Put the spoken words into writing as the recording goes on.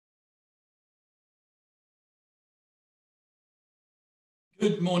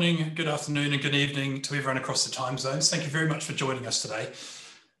Good morning, good afternoon, and good evening to everyone across the time zones. Thank you very much for joining us today.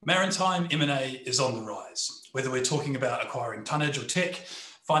 Maritime M&A is on the rise. Whether we're talking about acquiring tonnage or tech,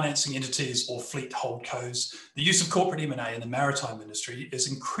 financing entities or fleet holdcos, the use of corporate M&A in the maritime industry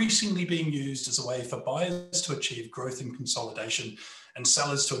is increasingly being used as a way for buyers to achieve growth and consolidation and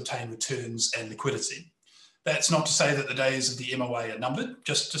sellers to obtain returns and liquidity. That's not to say that the days of the MOA are numbered,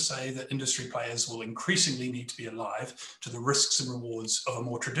 just to say that industry players will increasingly need to be alive to the risks and rewards of a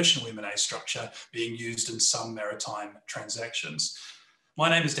more traditional M&A structure being used in some maritime transactions. My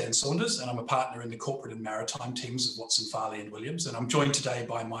name is Dan Saunders, and I'm a partner in the corporate and maritime teams of Watson, Farley and Williams, and I'm joined today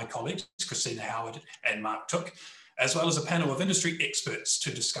by my colleagues, Christina Howard and Mark Took, as well as a panel of industry experts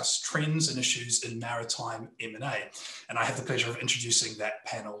to discuss trends and issues in maritime M&A. And I have the pleasure of introducing that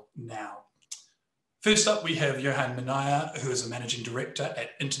panel now. First up, we have Yohan, who is a managing director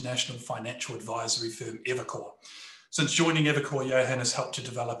at international financial advisory firm Evercore. Since joining Evercore, Yohan has helped to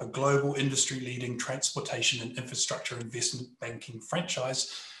develop a global industry-leading transportation and infrastructure investment banking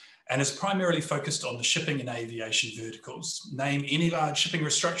franchise and is primarily focused on the shipping and aviation verticals. Name any large shipping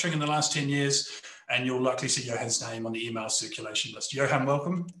restructuring in the last 10 years, and you'll likely see Yohan's name on the email circulation list. Yohan,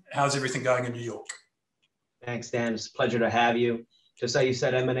 welcome. How's everything going in New York? Thanks, Dan. It's a pleasure to have you. Just like you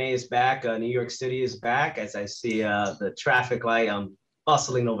said, M&A is back. New York City is back. As I see the traffic light, I'm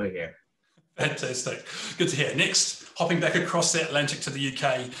bustling over here. Fantastic. Good to hear. Next, hopping back across the Atlantic to the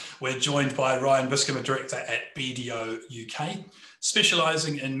UK, we're joined by Ryan Biscomb, a director at BDO UK.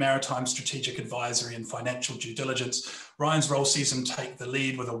 Specialising in maritime strategic advisory and financial due diligence, Ryan's role sees him take the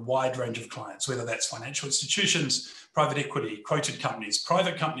lead with a wide range of clients, whether that's financial institutions, private equity, quoted companies,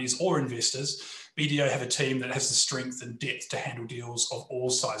 private companies, or investors. BDO have a team that has the strength and depth to handle deals of all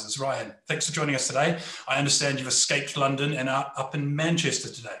sizes. Ryan, thanks for joining us today. I understand you've escaped London and are up in Manchester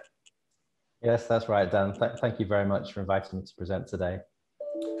today. Yes, that's right, Dan. Thank you very much for inviting me to present today.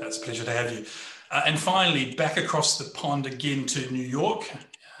 It's a pleasure to have you. And finally, back across the pond again to New York.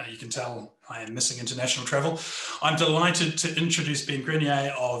 You can tell I am missing international travel. I'm delighted to introduce Ben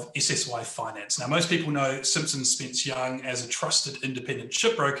Grenier of SSY Finance. Now, most people know Simpson Spence Young as a trusted independent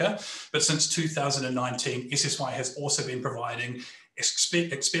shipbroker, but since 2019, SSY has also been providing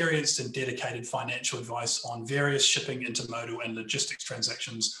experienced and dedicated financial advice on various shipping, intermodal and logistics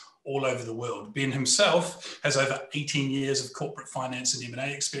transactions all over the world. Ben himself has over 18 years of corporate finance and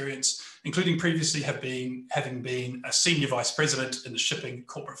M&A experience, including previously having been a senior vice president in the shipping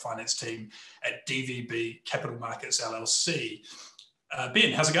corporate finance team at DVB Capital Markets LLC.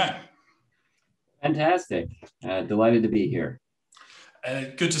 Ben, how's it going? Fantastic. Delighted to be here.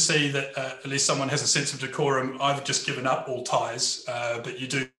 Good to see that at least someone has a sense of decorum. I've just given up all ties, but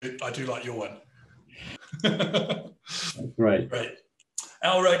I do like your one. That's right. Great.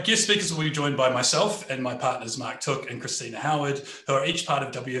 Our guest speakers will be joined by myself and my partners Mark Took and Christina Howard, who are each part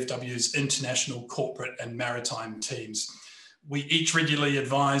of WFW's international corporate and maritime teams. We each regularly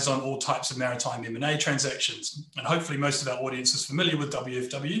advise on all types of maritime M&A transactions, and hopefully most of our audience is familiar with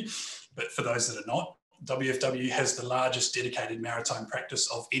WFW, but for those that are not, WFW has the largest dedicated maritime practice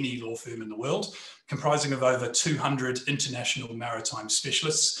of any law firm in the world, comprising of over 200 international maritime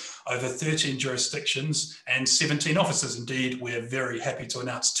specialists, over 13 jurisdictions and 17 offices. Indeed, we're very happy to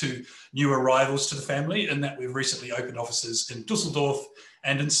announce 2 new arrivals to the family in that we've recently opened offices in Dusseldorf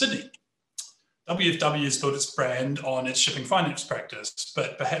and in Sydney. WFW has built its brand on its shipping finance practice,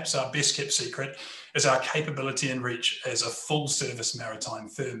 but perhaps our best kept secret is our capability and reach as a full service maritime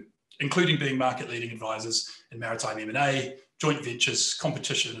firm, including being market-leading advisors in maritime M&A, joint ventures,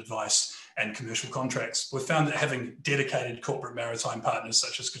 competition advice, and commercial contracts. We've found that having dedicated corporate maritime partners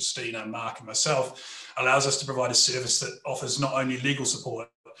such as Christina, Mark, and myself allows us to provide a service that offers not only legal support,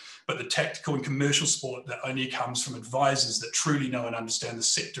 but the tactical and commercial support that only comes from advisors that truly know and understand the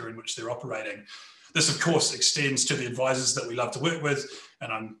sector in which they're operating. This, of course, extends to the advisors that we love to work with,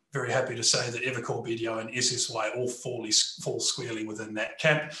 and I'm very happy to say that Evercore, BDO, and SSY all fall squarely within that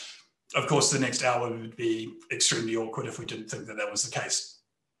camp. Of course, the next hour would be extremely awkward if we didn't think that that was the case.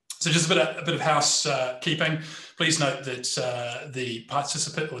 So just a bit of housekeeping. Please note that the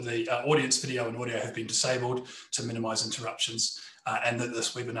participant or the audience video and audio have been disabled to minimise interruptions, and that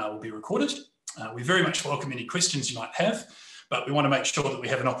this webinar will be recorded. We very much welcome any questions you might have, but we want to make sure that we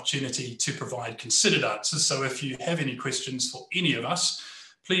have an opportunity to provide considered answers. So if you have any questions for any of us,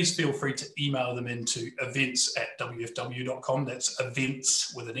 please feel free to email them into events@wfw.com. That's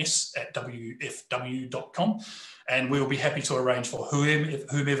events with an S at wfw.com. And we'll be happy to arrange for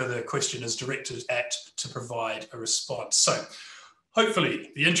whomever the question is directed at to provide a response. So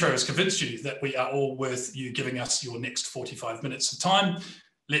hopefully the intro has convinced you that we are all worth you giving us your next 45 minutes of time.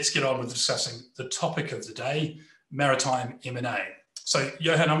 Let's get on with discussing the topic of the day, maritime M&A. So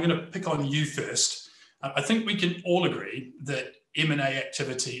Yohan, I'm going to pick on you first. I think we can all agree that M&A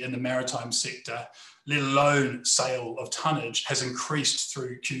activity in the maritime sector, let alone sale of tonnage, has increased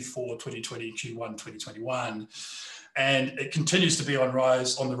through Q4 2020, Q1 2021, and it continues to be on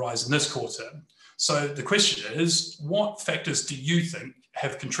the rise in this quarter. So the question is, what factors do you think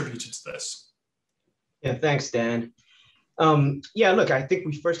have contributed to this? Yeah, thanks, Dan. Yeah, look, I think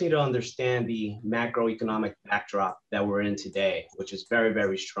we first need to understand the macroeconomic backdrop that we're in today, which is very,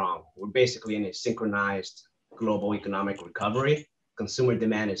 very strong. We're basically in a synchronized global economic recovery. Consumer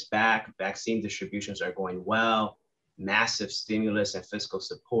demand is back, vaccine distributions are going well, massive stimulus and fiscal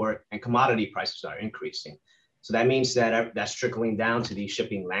support, and commodity prices are increasing. So that means that that's trickling down to the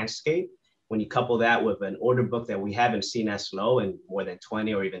shipping landscape. When you couple that with an order book that we haven't seen as low in more than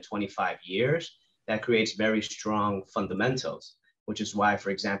 20 or even 25 years, that creates very strong fundamentals, which is why, for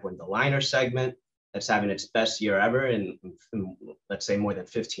example, in the liner segment, that's having its best year ever in let's say more than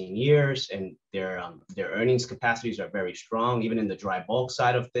 15 years, and their earnings capacities are very strong. Even in the dry bulk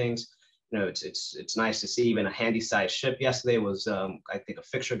side of things, you know, it's nice to see. Even a handy-sized ship yesterday was, I think, a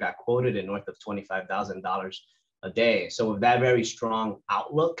fixture got quoted in north of $25,000 a day. So with that very strong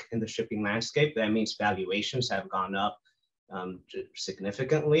outlook in the shipping landscape, that means valuations have gone up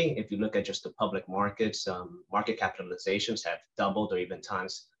significantly. If you look at just the public markets, market capitalizations have doubled or even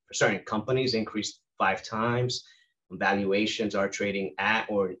times, for certain companies, increased 5 times. Valuations are trading at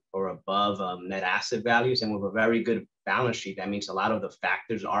or above net asset values. And with a very good balance sheet, that means a lot of the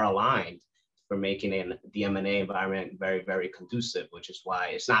factors are aligned for making the M&A environment very, very conducive, which is why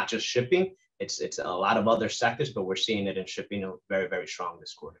it's not just shipping, it's a lot of other sectors, but we're seeing it in shipping very, very strong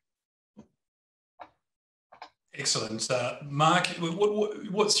this quarter. Excellent. Mark,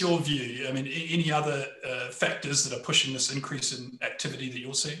 what's your view? I mean, any other factors that are pushing this increase in activity that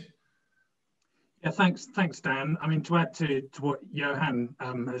you're seeing? Yeah, thanks, Dan. I mean, to add to what Yohan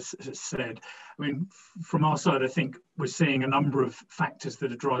has said, I mean, from our side, I think we're seeing a number of factors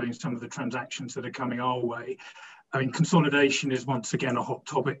that are driving some of the transactions that are coming our way. I mean, consolidation is once again a hot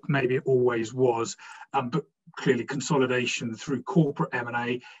topic. Maybe it always was, but clearly consolidation through corporate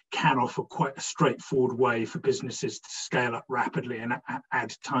M&A can offer quite a straightforward way for businesses to scale up rapidly and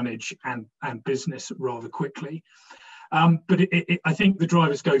add tonnage and business rather quickly. But I think the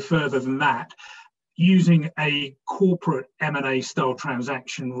drivers go further than that. Using a corporate M&A style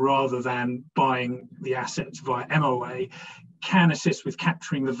transaction rather than buying the assets via MOA can assist with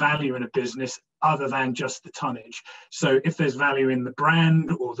capturing the value in a business other than just the tonnage. So if there's value in the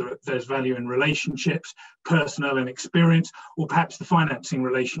brand, or there's value in relationships, personnel and experience, or perhaps the financing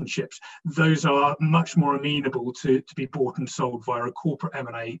relationships, those are much more amenable to be bought and sold via a corporate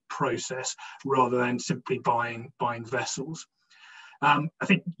M&A process rather than simply buying vessels. I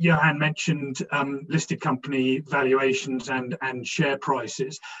think Yohan mentioned listed company valuations and share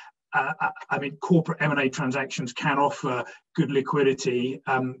prices. I mean, corporate M&A transactions can offer good liquidity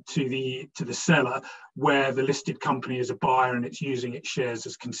to the seller, where the listed company is a buyer and it's using its shares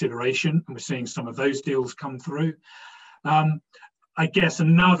as consideration, and we're seeing some of those deals come through. I guess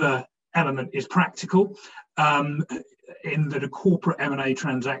another element is practical, in that a corporate M&A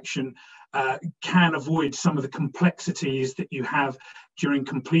transaction can avoid some of the complexities that you have during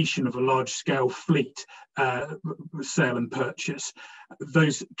completion of a large-scale fleet sale and purchase.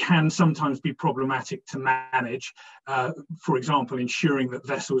 Those can sometimes be problematic to manage. For example, ensuring that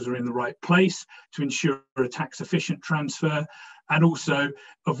vessels are in the right place to ensure a tax-efficient transfer, and also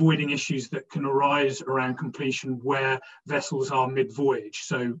avoiding issues that can arise around completion where vessels are mid-voyage.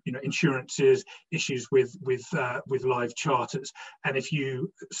 So, you know, insurances, issues with live charters. And if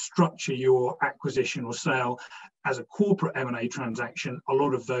you structure your acquisition or sale as a corporate M&A transaction, a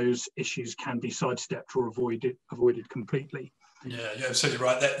lot of those issues can be sidestepped or avoided completely. Yeah, you're absolutely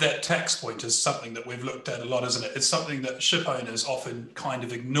right. That tax point is something that we've looked at a lot, isn't it? It's something that ship owners often kind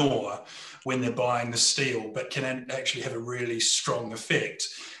of ignore when they're buying the steel, but can actually have a really strong effect.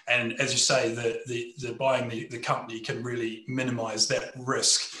 And as you say, the buying the company can really minimize that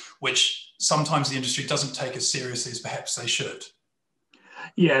risk, which sometimes the industry doesn't take as seriously as perhaps they should.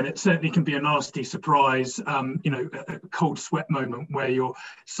 Yeah, and it certainly can be a nasty surprise, you know, a cold sweat moment where you're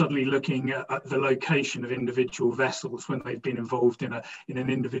suddenly looking at the location of individual vessels when they've been involved in an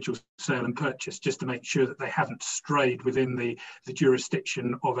individual sale and purchase, just to make sure that they haven't strayed within the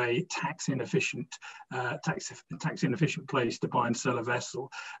jurisdiction of a tax inefficient place to buy and sell a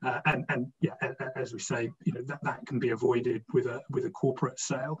vessel. And yeah, as we say, you know, that can be avoided with a corporate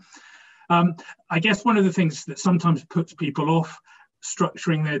sale. I guess one of the things that sometimes puts people off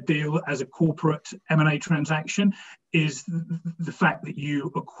structuring their deal as a corporate M&A transaction is the fact that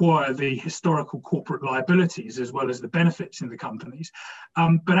you acquire the historical corporate liabilities as well as the benefits in the companies.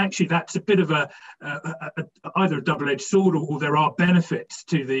 But actually that's a bit of either a double-edged sword, or there are benefits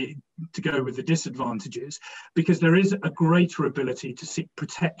to go with the disadvantages, because there is a greater ability to seek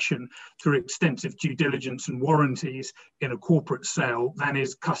protection through extensive due diligence and warranties in a corporate sale than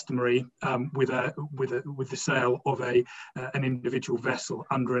is customary with the sale of an individual vessel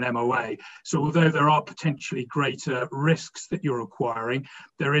under an MOA. So although there are potentially greater risks that you're acquiring,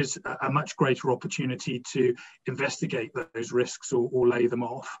 there is a much greater opportunity to investigate those risks or lay them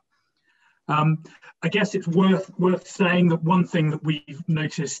off. I guess it's worth saying that one thing that we've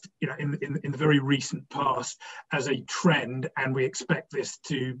noticed, in the very recent past as a trend, and we expect this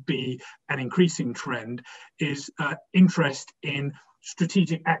to be an increasing trend, is interest in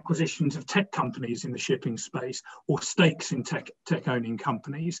strategic acquisitions of tech companies in the shipping space, or stakes in tech owning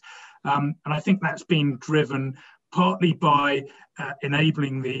companies. And I think that's been driven partly by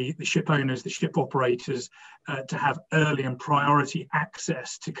enabling the ship owners, the ship operators, to have early and priority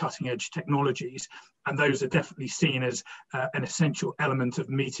access to cutting edge technologies. And those are definitely seen as an essential element of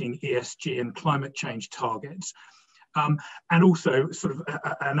meeting ESG and climate change targets. And also, sort of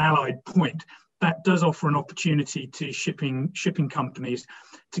an allied point, that does offer an opportunity to shipping companies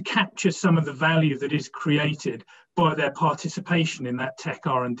to capture some of the value that is created by their participation in that tech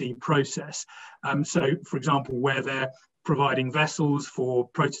R&D process. So, for example, where they're providing vessels for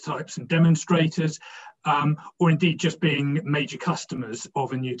prototypes and demonstrators, or indeed just being major customers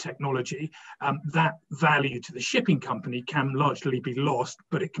of a new technology, that value to the shipping company can largely be lost,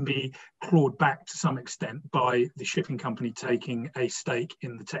 but it can be clawed back to some extent by the shipping company taking a stake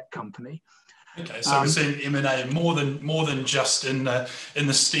in the tech company. Okay, so we're seeing M&A more than just in the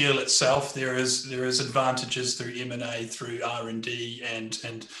steel itself. There is advantages through M&A, through R&D,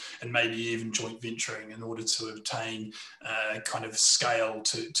 and maybe even joint venturing in order to obtain kind of scale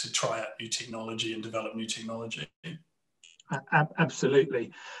to try out new technology and develop new technology.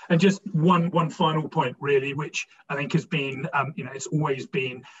 Absolutely. And just one final point, really, which I think has been, it's always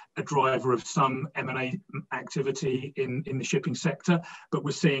been a driver of some M&A activity in the shipping sector, but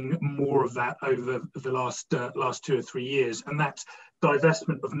we're seeing more of that over the last 2 or 3 years, and that's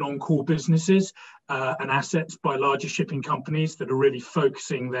divestment of non-core businesses and assets by larger shipping companies that are really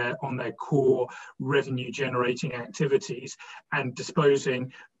focusing on their core revenue-generating activities and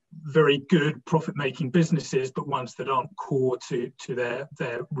disposing very good profit-making businesses, but ones that aren't core to their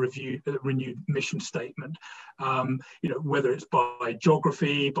renewed mission statement. Whether it's by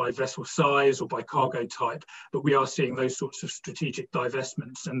geography, by vessel size, or by cargo type, but we are seeing those sorts of strategic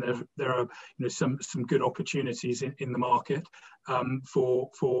divestments, and there are some good opportunities in the market for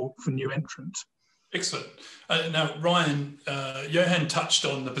new entrants. Excellent. Now, Ryan, Yohan touched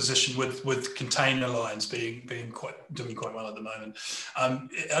on the position with container lines doing quite well at the moment.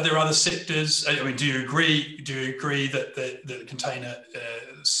 Are there other sectors? I mean, do you agree that the container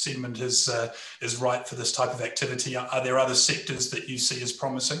segment is right for this type of activity? Are there other sectors that you see as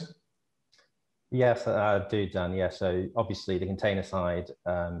promising? Yes, I do, Dan. Yeah, so obviously the container side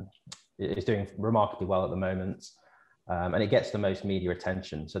is doing remarkably well at the moment. And it gets the most media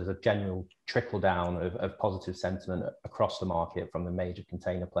attention. So there's a general trickle down of positive sentiment across the market from the major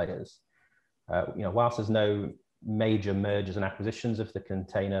container players. Whilst there's no major mergers and acquisitions of the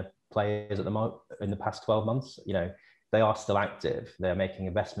container players in the past 12 months, they are still active. They're making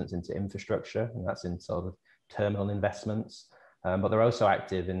investments into infrastructure, and that's in sort of terminal investments. But they're also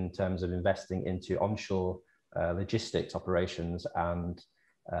active in terms of investing into onshore logistics operations and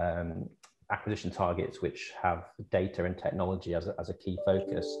acquisition targets which have data and technology as a key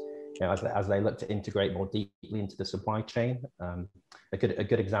focus, as they look to integrate more deeply into the supply chain. A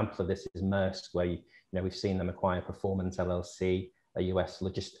good example of this is Maersk, where we've seen them acquire Performance LLC, a US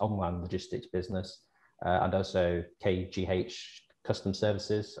online logistics business, and also KGH Custom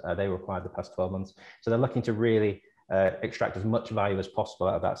Services. They were acquired the past 12 months. So they're looking to really extract as much value as possible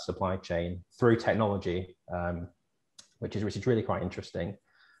out of that supply chain through technology, which is really quite interesting.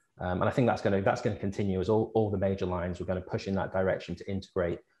 And I think that's going to continue as all the major lines are going to push in that direction to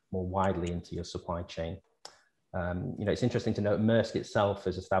integrate more widely into your supply chain. It's interesting to note Maersk itself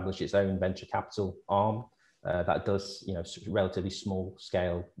has established its own venture capital arm that does relatively small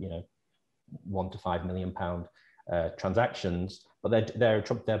scale, £1 to £5 million transactions, but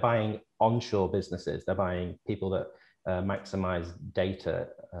they're buying onshore businesses. They're buying people that maximize data.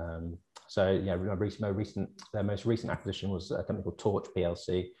 Their most recent acquisition was a company called Torch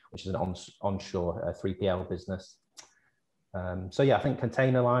PLC, which is an onshore 3PL business. I think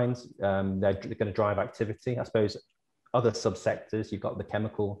container lines, they're going to drive activity. I suppose other subsectors, you've got the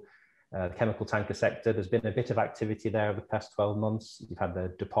chemical The chemical tanker sector, there's been a bit of activity there over the past 12 months. You've had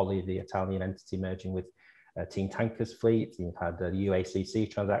the Dupoli, the Italian entity, merging with Team Tankers fleet. You've had the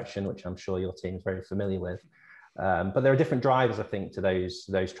UACC transaction, which I'm sure your team is very familiar with. But there are different drivers, I think, to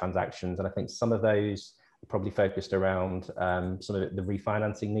those transactions. And I think some of those are probably focused around some of the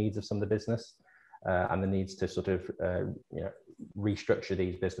refinancing needs of some of the business and the needs to sort of restructure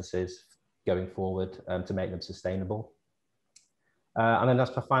these businesses going forward to make them sustainable. And then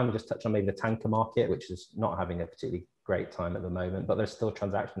that's finally just touch on maybe the tanker market, which is not having a particularly great time at the moment, but there's still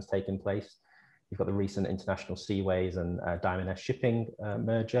transactions taking place. You've got the recent International Seaways and Diamond S Shipping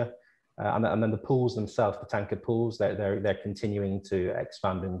merger. And then the pools themselves, the tanker pools, they're continuing to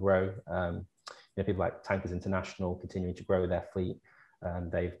expand and grow. People like Tankers International continuing to grow their fleet.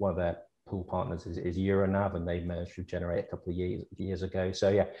 One of their pool partners is Euronav, and they merged with Generate a couple of years ago. So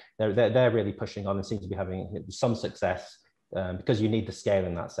yeah, they're really pushing on and seem to be having some success. Because you need the scale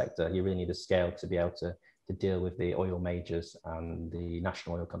in that sector. You really need the scale to be able to deal with the oil majors and the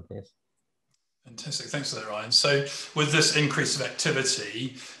national oil companies. Fantastic, thanks for that, Ryan. So with this increase of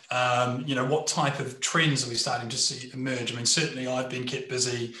activity, what type of trends are we starting to see emerge? I mean, certainly I've been kept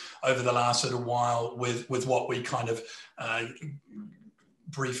busy over the last little while with what we kind of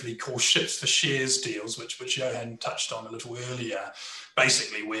briefly call ships for shares deals, which Yohan touched on a little earlier.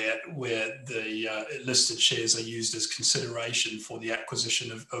 Basically, where the listed shares are used as consideration for the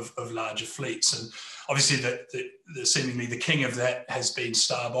acquisition of larger fleets. And obviously, the seemingly the king of that has been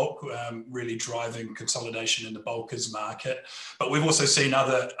Star Bulk, really driving consolidation in the bulkers market. But we've also seen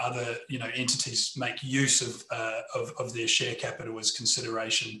other entities make use of their share capital as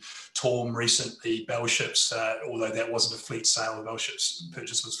consideration. Torm recently, Bell Ships, although that wasn't a fleet sale, the Bell Ships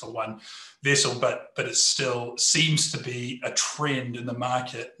purchase was for one vessel, but it still seems to be a trend in the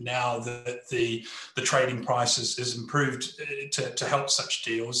market now that the trading price is improved to help such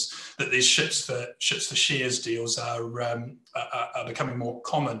deals, that these ships for shares deals are becoming more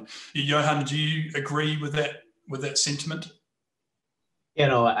common. Yohan, do you agree with that sentiment?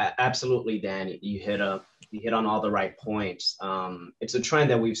 Absolutely, Dan. You hit on all the right points. It's a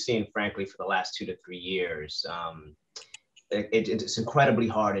trend that we've seen, frankly, for the last 2 to 3 years. It's incredibly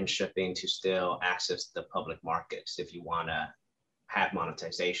hard in shipping to still access the public markets if you want to have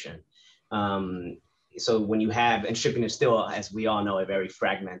monetization. So when you have, and shipping is still, as we all know, a very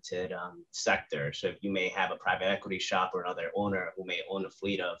fragmented sector. So if you may have a private equity shop or another owner who may own a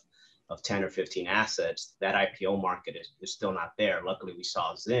fleet of 10 or 15 assets, that IPO market is still not there. Luckily, we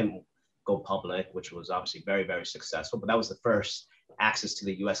saw Zim go public, which was obviously very, very successful, but that was the first access to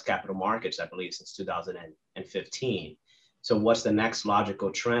the US capital markets, I believe, since 2015. So what's the next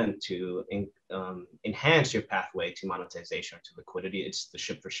logical trend to enhance your pathway to monetization or to liquidity? It's the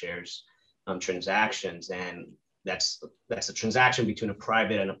ship for shares transactions. And that's a transaction between a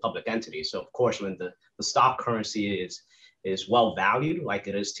private and a public entity. So of course, when the stock currency is well valued like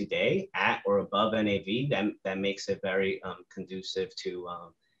it is today, at or above NAV, that makes it very conducive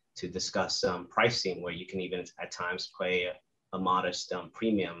to discuss pricing, where you can even at times pay a modest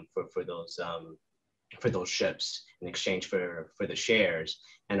premium for those ships in exchange for the shares.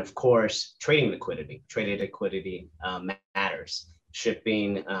 And of course, trading liquidity matters.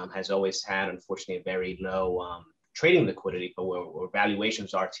 Shipping has always had, unfortunately, a very low trading liquidity, but where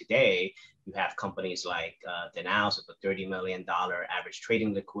valuations are today, you have companies like Danaos with a $30 million average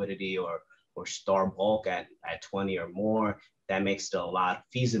trading liquidity, or Star Bulk at 20 or more. That makes it a lot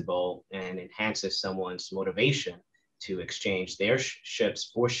feasible and enhances someone's motivation to exchange their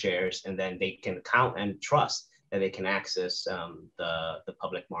ships for shares, and then they can count and trust that they can access the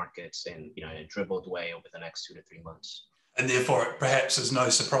public markets in a dribbled way over the next 2 to 3 months. And therefore, it perhaps is no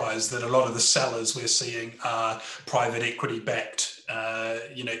surprise that a lot of the sellers we're seeing are private equity-backed,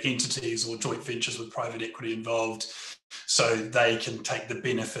 entities or joint ventures with private equity involved, so they can take the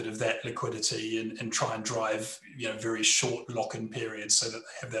benefit of that liquidity and try and drive, very short lock-in periods so that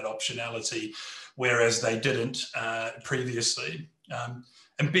they have that optionality, whereas they didn't previously.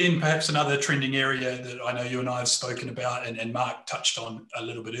 And Ben, perhaps another trending area that I know you and I have spoken about, and Mark touched on a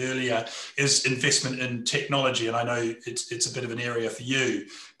little bit earlier, is investment in technology. And I know it's a bit of an area for you.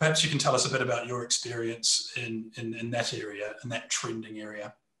 Perhaps you can tell us a bit about your experience in that area, in that trending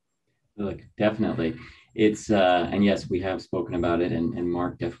area. Look, definitely. It's, and yes, we have spoken about it, and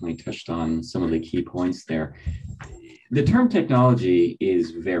Mark definitely touched on some of the key points there. The term technology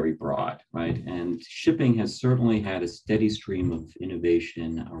is very broad, right? And shipping has certainly had a steady stream of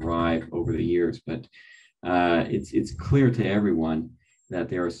innovation arrive over the years, but it's clear to everyone that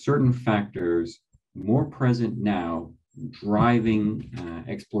there are certain factors more present now driving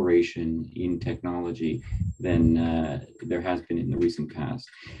exploration in technology than there has been in the recent past.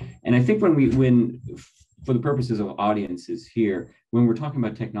 And I think when for the purposes of audiences here, when we're talking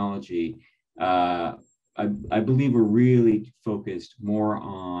about technology, I believe we're really focused more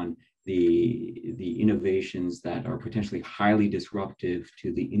on the innovations that are potentially highly disruptive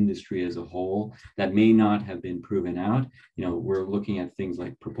to the industry as a whole that may not have been proven out. You know, we're looking at things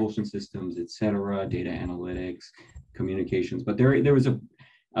like propulsion systems, et cetera, data analytics, communications, but there was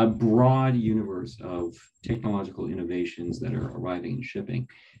a broad universe of technological innovations that are arriving in shipping.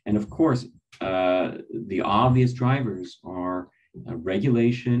 And of course, the obvious drivers are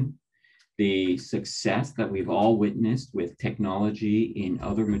regulation, the success that we've all witnessed with technology in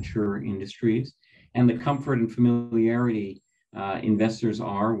other mature industries, and the comfort and familiarity investors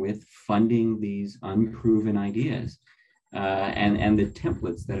are with funding these unproven ideas, and the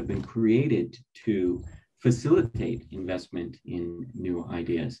templates that have been created to facilitate investment in new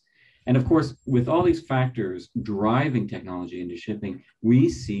ideas. And of course, with all these factors driving technology into shipping, we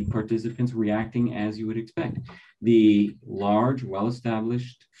see participants reacting as you would expect. The large,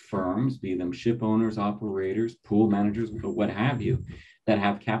 well-established firms, be them ship owners, operators, pool managers, what have you, that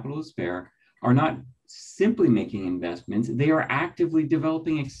have capital to spare, are not simply making investments. They are actively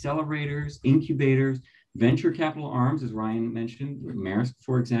developing accelerators, incubators, venture capital arms, as Ryan mentioned, Maersk,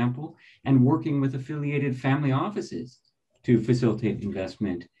 for example, and working with affiliated family offices to facilitate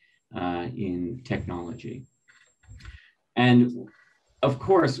investment in technology. And of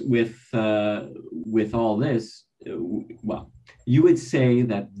course, with all this, well, you would say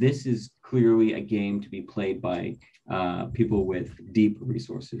that this is clearly a game to be played by people with deep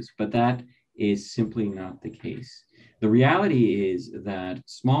resources, but that is simply not the case. The reality is that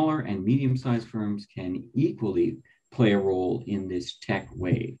smaller and medium-sized firms can equally play a role in this tech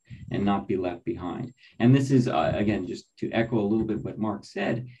wave and not be left behind. And this is, again, just to echo a little bit what Mark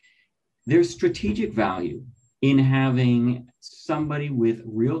said, there's strategic value in having somebody with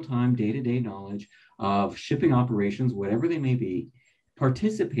real-time day-to-day knowledge of shipping operations, whatever they may be,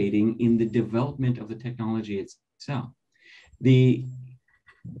 participating in the development of the technology itself. The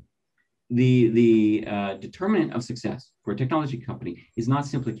determinant of success for a technology company is not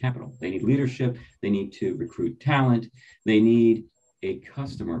simply capital. They need leadership, they need to recruit talent, they need a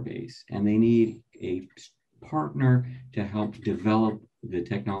customer base, and they need a partner to help develop the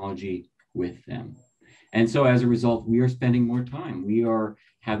technology with them. And so as a result, we are spending more time. We are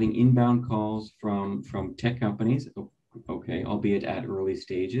having inbound calls from tech companies, okay, albeit at early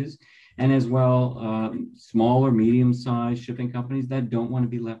stages, and as well, small or medium-sized shipping companies that don't want to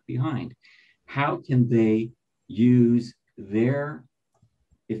be left behind. How can they use their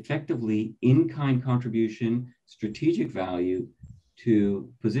effectively in-kind contribution, strategic value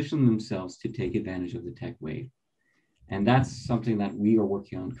to position themselves to take advantage of the tech wave? And that's something that we are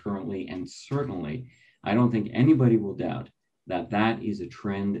working on currently, and certainly, I don't think anybody will doubt that that is a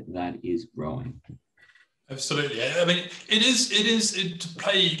trend that is growing. Absolutely. I mean, to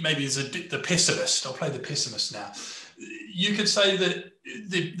play maybe as the pessimist. I'll play the pessimist now. You could say that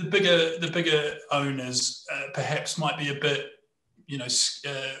the bigger owners perhaps might be a bit,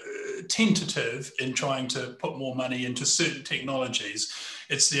 tentative in trying to put more money into certain technologies.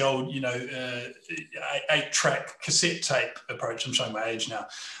 It's the old, 8-track cassette tape approach. I'm showing my age now,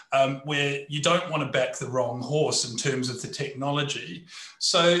 where you don't want to back the wrong horse in terms of the technology.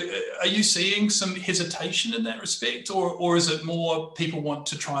 So are you seeing some hesitation in that respect, or is it more people want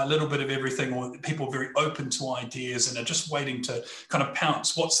to try a little bit of everything, or people are very open to ideas and are just waiting to kind of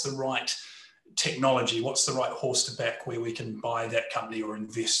pounce? What's the right technology? What's the right horse to back where we can buy that company or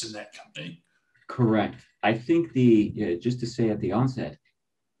invest in that company? Correct. I think just to say at the onset,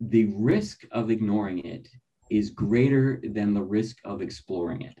 the risk of ignoring it is greater than the risk of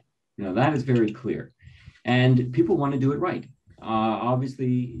exploring it. That is very clear. And people want to do it right.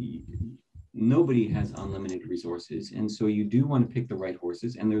 Obviously, nobody has unlimited resources. And so you do want to pick the right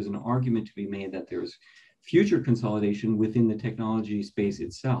horses. And there's an argument to be made that there's future consolidation within the technology space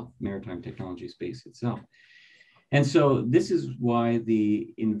itself, maritime technology space itself. And so this is why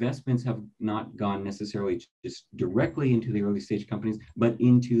the investments have not gone necessarily just directly into the early stage companies, but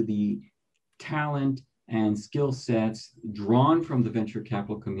into the talent and skill sets drawn from the venture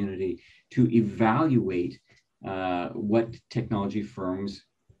capital community to evaluate what technology firms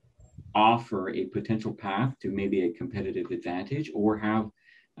offer a potential path to maybe a competitive advantage, or have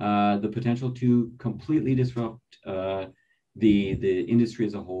the potential to completely disrupt the industry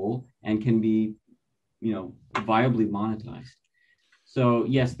as a whole, and can be viably monetized. So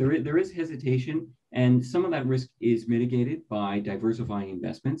yes, there is hesitation. And some of that risk is mitigated by diversifying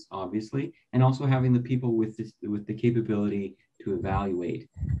investments, obviously, and also having the people with the capability to evaluate,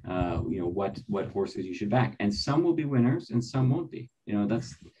 what horses you should back. And some will be winners, and some won't be.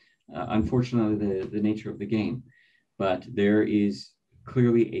 That's unfortunately the nature of the game. But there is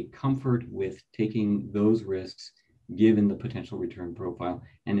clearly a comfort with taking those risks, given the potential return profile,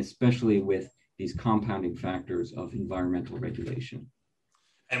 and especially with these compounding factors of environmental regulation.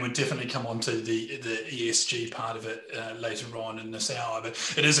 And we'll definitely come on to the ESG part of it later on in this hour. But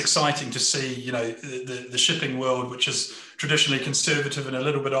it is exciting to see, the shipping world, which is traditionally conservative and a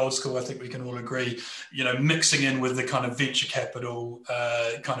little bit old school, I think we can all agree, mixing in with the kind of venture capital,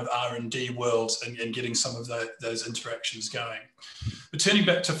 kind of R&D worlds and getting some of those interactions going. But turning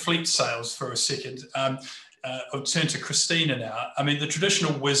back to fleet sales for a second, I'll turn to Christina now. I mean, the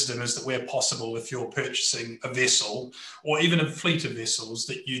traditional wisdom is that where possible, if you're purchasing a vessel or even a fleet of vessels,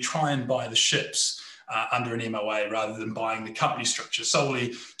 that you try and buy the ships under an MOA rather than buying the company structure,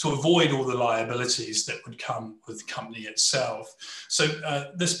 solely to avoid all the liabilities that would come with the company itself. So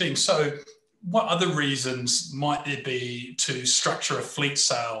this being so, what other reasons might there be to structure a fleet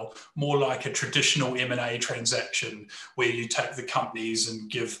sale more like a traditional M&A transaction, where you take the companies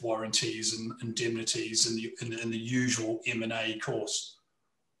and give warranties and indemnities in the usual M&A course?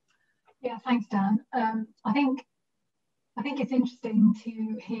 Yeah, thanks, Dan. I think it's interesting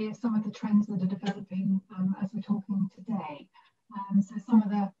to hear some of the trends that are developing as we're talking today. So some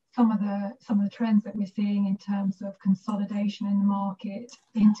of the trends that we're seeing in terms of consolidation in the market,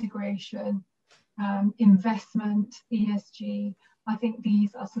 integration, investment, ESG, I think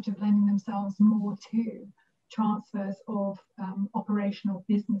these are sort of lending themselves more to transfers of operational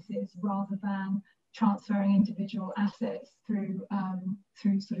businesses rather than transferring individual assets through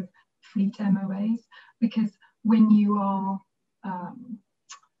sort of fleet MOAs. Because when you are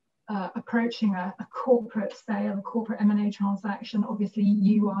approaching a corporate sale, a corporate M&A transaction, obviously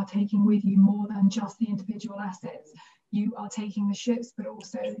you are taking with you more than just the individual assets. You are taking the ships, but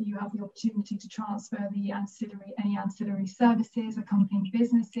also you have the opportunity to transfer any ancillary services, accompanying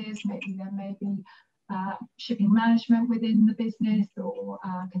businesses. Maybe there may be shipping management within the business or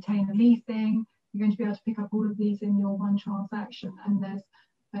container leasing. You're going to be able to pick up all of these in your one transaction, and there's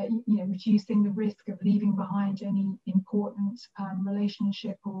reducing the risk of leaving behind any important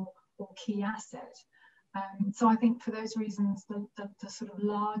relationship or key asset. So I think for those reasons, the sort of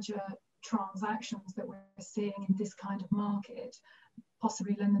larger transactions that we're seeing in this kind of market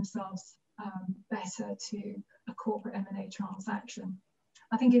possibly lend themselves better to a corporate M&A transaction.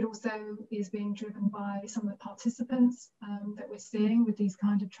 I think it also is being driven by some of the participants that we're seeing with these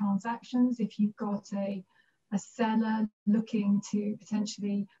kind of transactions. If you've got a seller looking to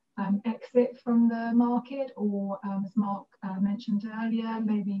potentially exit from the market, or as Mark mentioned earlier,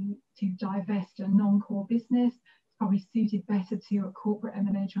 maybe to divest a non-core business, it's probably suited better to a corporate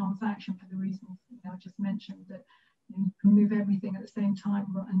M&A transaction for the reasons I just mentioned, that you can move everything at the same time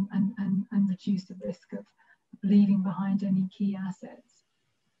and reduce the risk of leaving behind any key assets.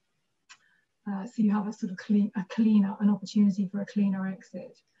 So you have a sort of an opportunity for a cleaner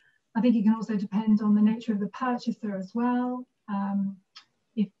exit. I think it can also depend on the nature of the purchaser as well.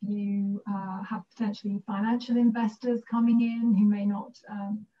 If you have potentially financial investors coming in who may not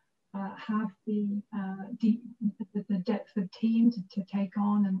have the depth of team to take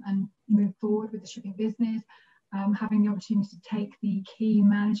on and move forward with the shipping business, having the opportunity to take the key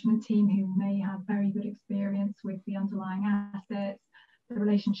management team who may have very good experience with the underlying assets, the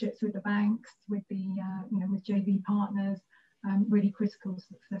relationships with the banks, with the with JV partners, really critical to the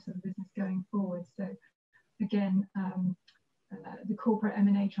success of the business going forward. So again, the corporate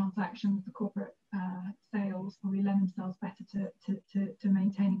M&A transactions, the corporate sales probably lend themselves better to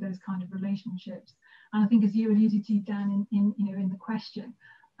maintaining those kind of relationships. And I think, as you alluded to, Dan, in the question,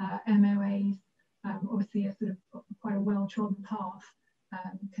 MOAs obviously are sort of quite a well-trodden path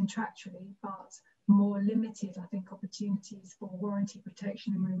contractually, but more limited, I think, opportunities for warranty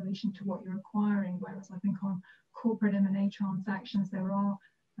protection in relation to what you're acquiring. Whereas I think on corporate M&A transactions, there are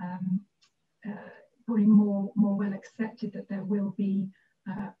probably more well accepted that there will be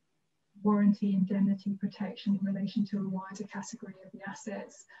warranty indemnity protection in relation to a wider category of the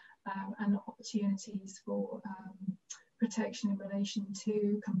assets, and opportunities for protection in relation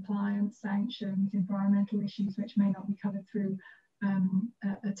to compliance, sanctions, environmental issues, which may not be covered through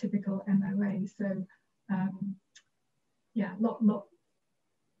a typical MOA. So yeah,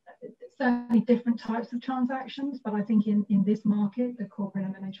 certainly different types of transactions, but I think in this market, the corporate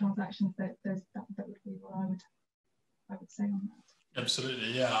M&A transactions, that would be what I would say on that.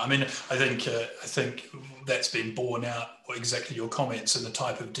 Absolutely, yeah. I mean, I think that's been borne out, exactly your comments, and the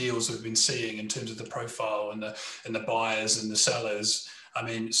type of deals we've been seeing in terms of the profile and the buyers and the sellers. I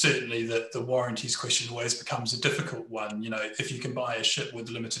mean, certainly the warranties question always becomes a difficult one. You know, if you can buy a ship with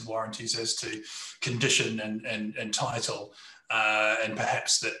limited warranties as to condition and title, and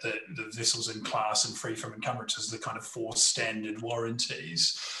perhaps that the vessels in class and free from encumbrances, the kind of 4 standard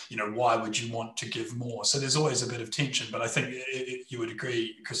warranties, you know, why would you want to give more? So there's always a bit of tension, but I think you would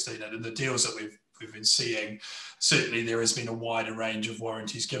agree, Christina, that the deals that we've been seeing, certainly there has been a wider range of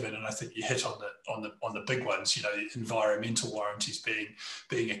warranties given, and I think you hit on the big ones. You know, environmental warranties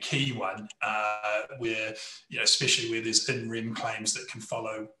being a key one, where, you know, especially where there's in-rem claims that can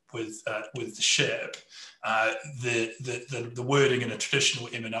follow with the ship. The wording in a traditional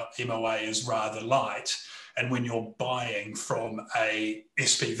MOA is rather light, and when you're buying from a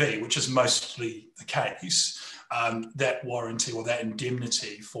SPV, which is mostly the case, that warranty or that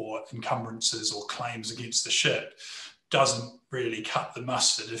indemnity for encumbrances or claims against the ship doesn't really cut the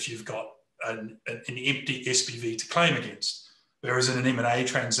mustard if you've got an empty SPV to claim against. Whereas in an M&A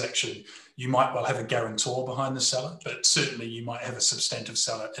transaction, you might well have a guarantor behind the seller, but certainly you might have a substantive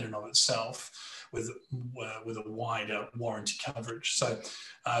seller in and of itself with a wider warranty coverage. So,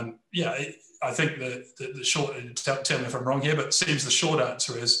 yeah, I think the short, tell me if I'm wrong here, but it seems the short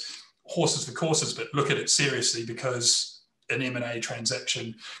answer is horses for courses, but look at it seriously, because an M&A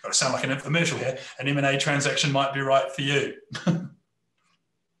transaction, got to sound like an infomercial here, an M&A transaction might be right for you.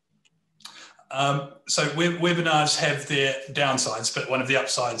 So webinars have their downsides, but one of the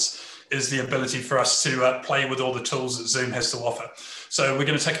upsides is the ability for us to play with all the tools that Zoom has to offer. So we're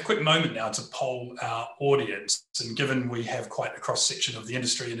going to take a quick moment now to poll our audience. And given we have quite a cross section of the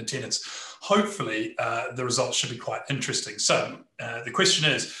industry in attendance, hopefully the results should be quite interesting. So the question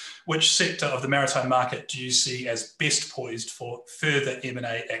is, which sector of the maritime market do you see as best poised for further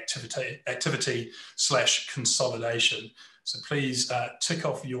M&A activity / consolidation? So please tick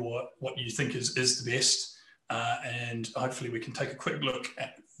off what you think is the best, and hopefully we can take a quick look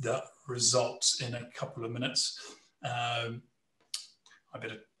at the results in a couple of minutes. I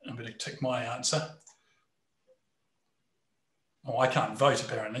better tick my answer. Oh, I can't vote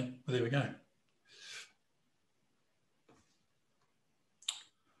apparently. Well, there we go.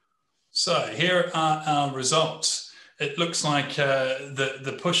 So here are our results. It looks like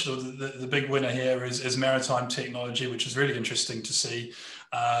the push, or the big winner here is maritime technology, which is really interesting to see.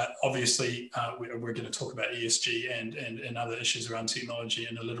 Obviously, we're going to talk about ESG and other issues around technology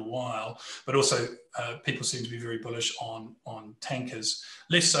in a little while, but also people seem to be very bullish on tankers,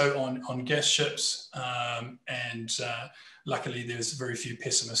 less so on gas ships, and luckily there's very few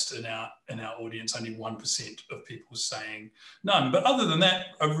pessimists in our audience, only 1% of people saying none. But other than that,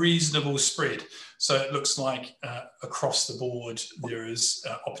 a reasonable spread. So it looks like across the board there is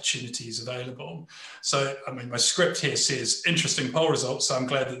opportunities available. So, I mean, my script here says interesting poll results, so I'm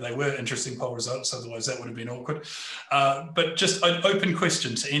glad that they were interesting poll results, otherwise that would have been awkward. But just an open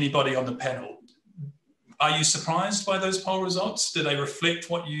question to anybody on the panel. Are you surprised by those poll results? Do they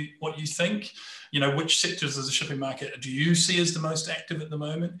reflect what you think? You know, which sectors of the shipping market do you see as the most active at the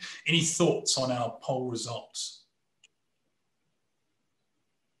moment? Any thoughts on our poll results?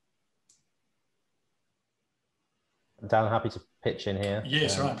 Dan, happy to pitch in here.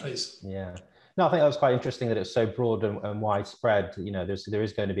 Yes, right, please. Yeah. No, I think that was quite interesting that it's so broad and widespread. You know, there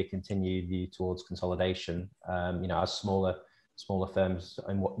is going to be a continued view towards consolidation. You know, as smaller firms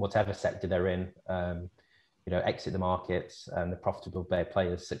in whatever sector they're in, you know, exit the markets, and the profitable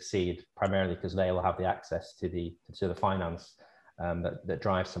players succeed primarily because they will have the access to the finance that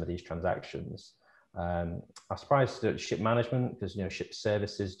drives some of these transactions. I'm surprised at ship management because, you know, ship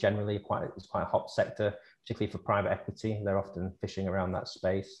services generally is quite a hot sector, particularly for private equity. They're often fishing around that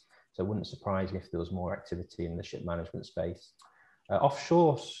space. So it wouldn't surprise me if there was more activity in the ship management space.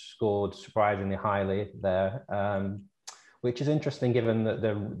 Offshore scored surprisingly highly there, which is interesting given that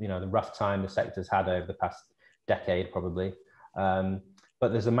the rough time the sector's had over the past decade probably. But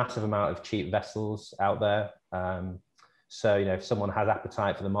there's a massive amount of cheap vessels out there. So, you know, if someone has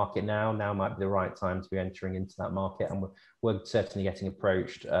appetite for the market now might be the right time to be entering into that market. And we're certainly getting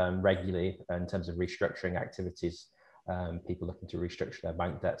approached regularly in terms of restructuring activities. People looking to restructure their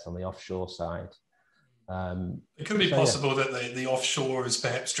bank debts on the offshore side. It could be possible that the offshore is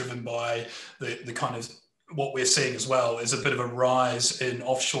perhaps driven by the kind of what we're seeing as well is a bit of a rise in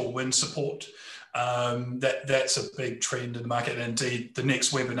offshore wind support. That's a big trend in the market. And indeed, the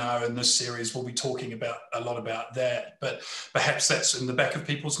next webinar in this series will be talking about a lot about that. But perhaps that's in the back of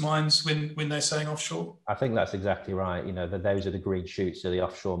people's minds when they're saying offshore. I think that's exactly right. You know, that those are the green shoots of the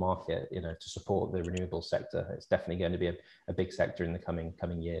offshore market, you know, to support the renewable sector. It's definitely going to be a big sector in the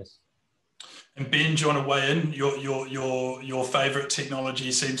coming years. And Ben, do you want to weigh in? Your favourite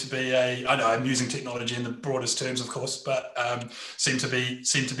technology seemed to be I know I'm using technology in the broadest terms, of course, but seem to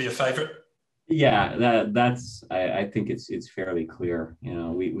be a favourite. Yeah, I think it's fairly clear. You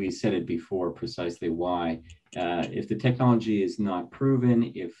know, we said it before precisely why. If the technology is not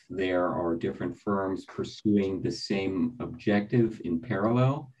proven, if there are different firms pursuing the same objective in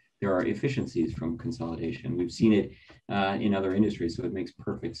parallel, there are efficiencies from consolidation. We've seen it in other industries, so it makes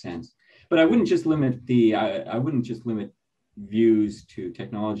perfect sense. But I wouldn't just limit views to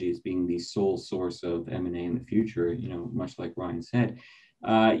technology as being the sole source of M&A in the future. You know, much like Ryan said,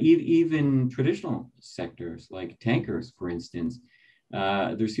 even traditional sectors like tankers, for instance,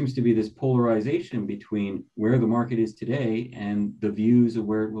 there seems to be this polarization between where the market is today and the views of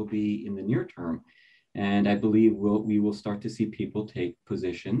where it will be in the near term. And I believe we will start to see people take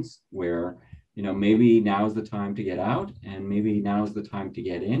positions where, you know, maybe now is the time to get out and maybe now is the time to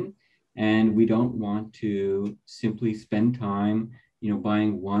get in. And we don't want to simply spend time, you know,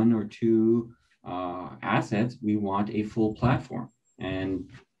 buying one or two assets. We want a full platform and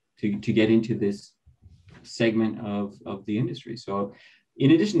to get into this segment of the industry. So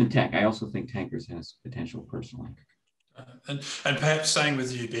in addition to tech, I also think tankers has potential personally. And perhaps staying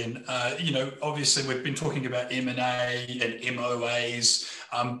with you, Ben, you know, obviously we've been talking about M&A and MOAs,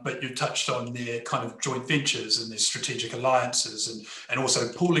 but you touched on their kind of joint ventures and their strategic alliances and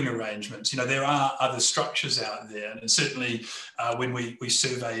also pooling arrangements. You know, there are other structures out there, and certainly when we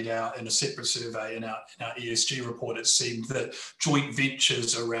surveyed out in a separate survey in our ESG report, it seemed that joint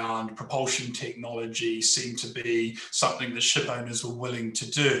ventures around propulsion technology seemed to be something that ship owners were willing to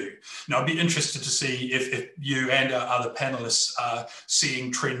do. Now, I'd be interested to see if you and our other panelists are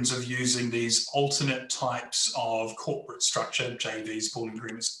seeing trends of using these alternate types of corporate structure, JVs, pooling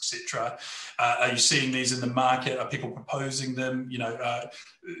agreements, etc. Are you seeing these in the market? Are people proposing them? You know,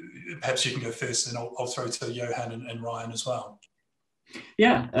 perhaps you can go first, and I'll throw to Yohan and Ryan as well.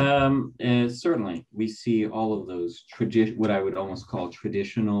 Yeah, certainly. We see all of those what I would almost call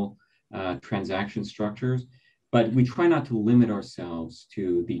traditional transaction structures, but we try not to limit ourselves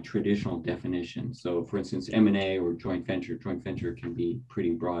to the traditional definition. So for instance, M&A or joint venture can be pretty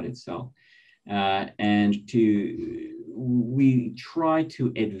broad itself. And we try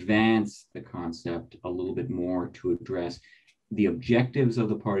to advance the concept a little bit more to address the objectives of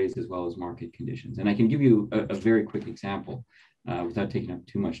the parties as well as market conditions. And I can give you a very quick example without taking up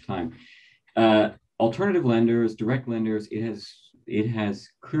too much time. Alternative lenders, direct lenders, it has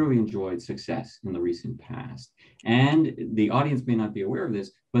clearly enjoyed success in the recent past. And the audience may not be aware of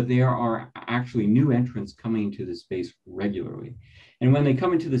this, but there are actually new entrants coming into the space regularly. And when they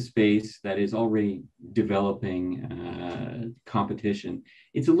come into the space that is already developing competition,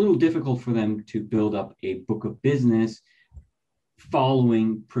 it's a little difficult for them to build up a book of business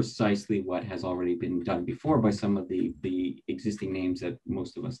following precisely what has already been done before by some of the existing names that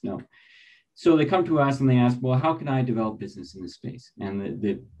most of us know. So they come to us and they ask, well, how can I develop business in this space? And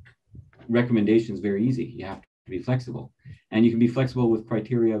the recommendation is very easy. You have to be flexible. And you can be flexible with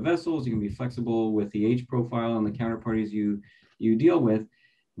criteria of vessels. You can be flexible with the age profile and the counterparties you deal with.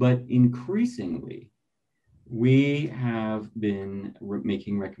 But increasingly, we have been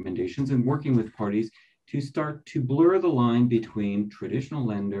making recommendations and working with parties to start to blur the line between traditional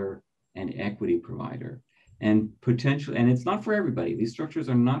lender and equity provider. And potentially, and it's not for everybody. These structures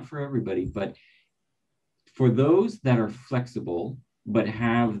are not for everybody, but for those that are flexible, but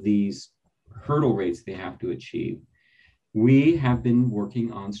have these hurdle rates they have to achieve, we have been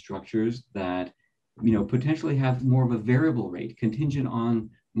working on structures that, you know, potentially have more of a variable rate contingent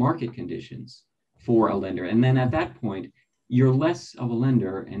on market conditions for a lender. And then at that point, you're less of a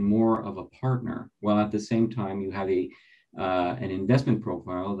lender and more of a partner, while at the same time you have an investment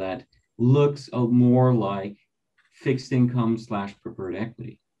profile that looks more like fixed income / preferred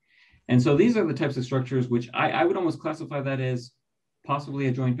equity. And so these are the types of structures which I would almost classify that as possibly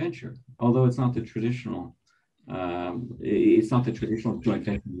a joint venture, although it's not the traditional joint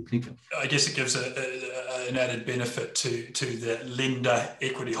venture you think of. I guess it gives an added benefit to the lender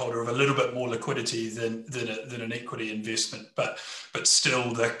equity holder of a little bit more liquidity than an equity investment, but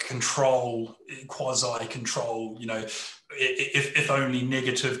still the control, quasi control, you know, if only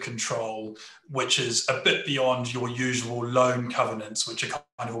negative control, which is a bit beyond your usual loan covenants, which are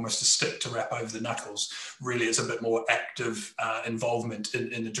kind of almost a stick to wrap over the knuckles. Really, it's a bit more active involvement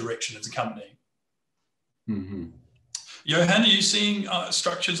in the direction of the company. Mm-hmm. Yohan, are you seeing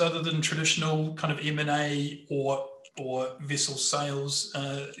structures other than traditional kind of M&A or vessel sales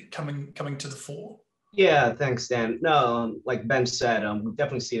coming to the fore? Yeah, thanks, Dan. No, like Ben said, we've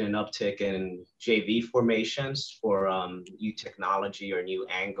definitely seen an uptick in JV formations for new technology or new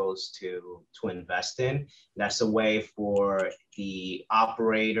angles to invest in. That's a way for the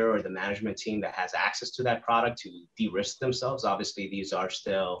operator or the management team that has access to that product to de-risk themselves. Obviously, these are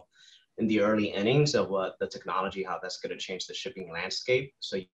still in the early innings of what the technology, how that's going to change the shipping landscape.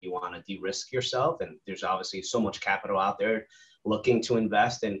 So you want to de-risk yourself, and there's obviously so much capital out there looking to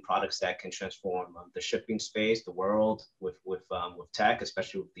invest in products that can transform the shipping space, the world with tech,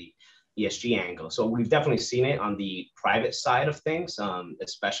 especially with the ESG angle. So we've definitely seen it on the private side of things,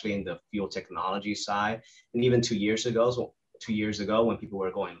 especially in the fuel technology side. And even 2 years ago, when people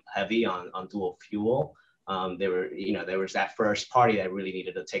were going heavy on dual fuel, there was that first party that really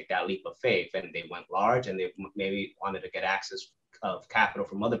needed to take that leap of faith, and they went large, and they maybe wanted to get access of capital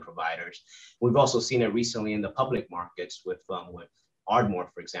from other providers. We've also seen it recently in the public markets with Ardmore,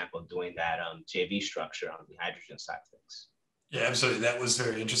 for example, doing that JV structure on the hydrogen side of things. Yeah, absolutely. That was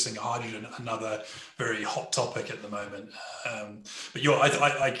very interesting. Hydrogen, another very hot topic at the moment. But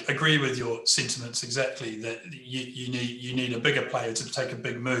I agree with your sentiments exactly, that you need a bigger player to take a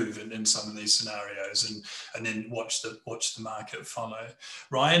big move in some of these scenarios, and then watch the market follow.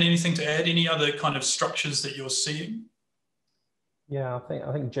 Ryan, anything to add? Any other kind of structures that you're seeing? Yeah,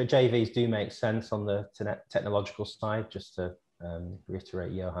 I think JVs do make sense on the technological side. Just to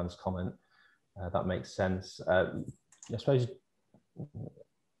reiterate Yohan's comment, that makes sense. I suppose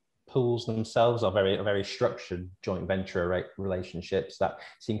pools themselves are very structured joint venture relationships that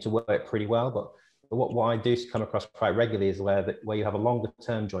seem to work pretty well. But what I do come across quite regularly is where you have a longer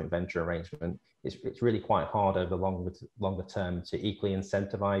term joint venture arrangement. It's really quite hard over the longer term to equally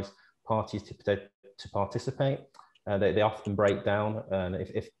incentivize parties to participate. They often break down, and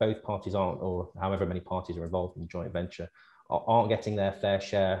if both parties aren't, or however many parties are involved in the joint venture, aren't getting their fair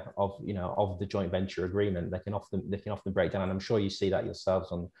share of the joint venture agreement, they can often break down. And I'm sure you see that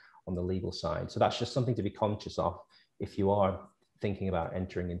yourselves on the legal side. So that's just something to be conscious of if you are thinking about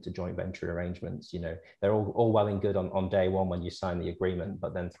entering into joint venture arrangements. They're all well and good on day one when you sign the agreement,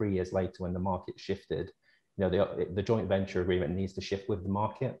 but then 3 years later, when the market shifted, the joint venture agreement needs to shift with the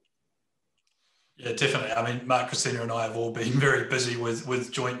market. Yeah, definitely. I mean, Mark, Christina, and I have all been very busy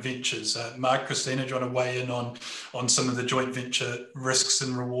with joint ventures. Mark, Christina, do you want to weigh in on some of the joint venture risks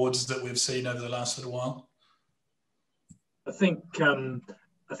and rewards that we've seen over the last little while? I think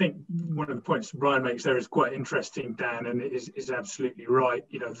one of the points Brian makes there is quite interesting, Dan, and it is absolutely right.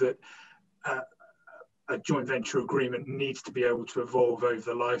 That a joint venture agreement needs to be able to evolve over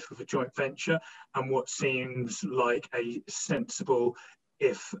the life of a joint venture, and what seems like a sensible,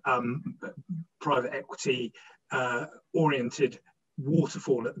 if private equity oriented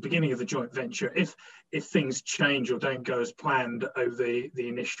waterfall at the beginning of the joint venture, if things change or don't go as planned over the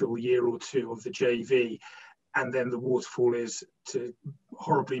initial year or two of the JV, and then the waterfall is, to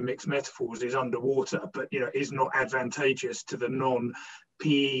horribly mixed metaphors, is underwater, but is not advantageous to the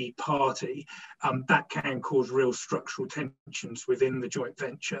non-PE party, that can cause real structural tensions within the joint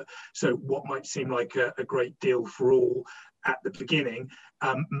venture. So what might seem like a great deal for all at the beginning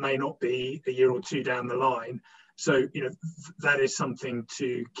may not be a year or two down the line. So, that is something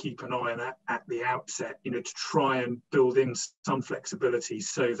to keep an eye on at the outset, to try and build in some flexibility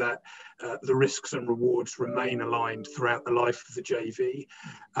so that the risks and rewards remain aligned throughout the life of the JV.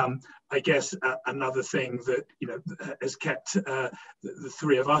 I guess another thing that, has kept the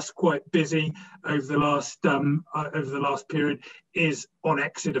three of us quite busy over the last period is on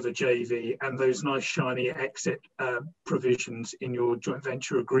exit of a JV, and those nice shiny exit provisions in your joint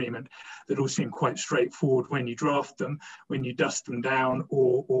venture agreement that all seem quite straightforward when you draft them. When you dust them down,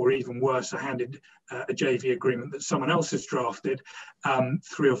 or even worse, are handed a JV agreement that someone else has drafted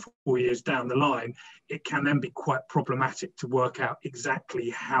 3 or 4 years down the line, it can then be quite problematic to work out exactly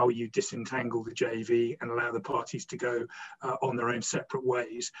how you disentangle the JV and allow the parties to go on their own separate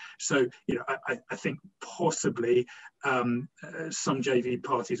ways. So, I think possibly some JV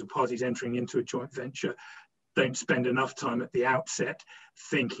parties or parties entering into a joint venture don't spend enough time at the outset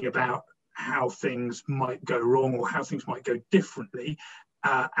thinking about how things might go wrong or how things might go differently,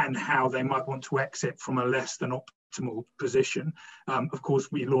 and how they might want to exit from a less than optimal position. Of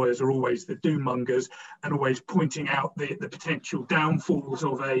course, we lawyers are always the doom mongers and always pointing out the potential downfalls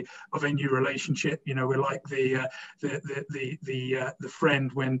of a new relationship. You know, we're like the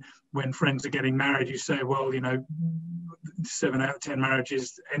friend when friends are getting married. You say, well, you know, 7 out of 10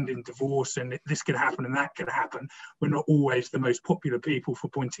 marriages end in divorce, and this could happen and that could happen. We're not always the most popular people for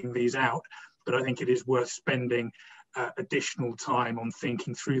pointing these out, but I think it is worth spending additional time on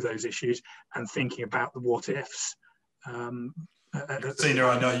thinking through those issues and thinking about the what ifs. Christina,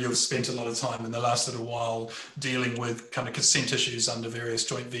 I know you've spent a lot of time in the last little while dealing with kind of consent issues under various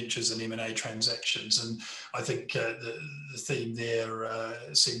joint ventures and M&A transactions, and I think the theme there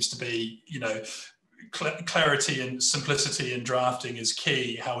seems to be, you know, clarity and simplicity in drafting is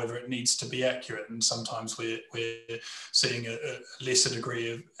key. However, it needs to be accurate, and sometimes we're seeing a lesser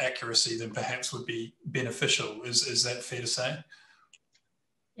degree of accuracy than perhaps would be beneficial. Is that fair to say?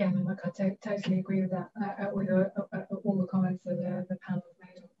 Yeah, no, look, I totally agree with that. With all the comments that the panel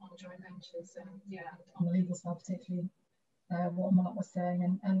made on joint ventures, and yeah, on the legal side particularly, what Mark was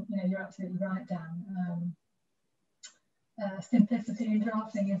saying, and you know, you're absolutely right, Dan. Simplicity in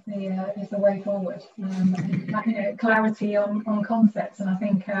drafting is the way forward. You know, clarity on concepts, and I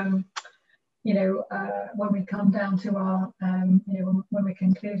think you know, when we come down to our you know, when we're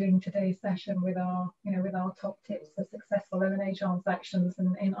concluding today's session with our, you know, with our top tips for successful M&A transactions,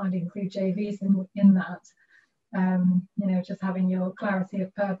 and I'd include JVs in that. You know, just having your clarity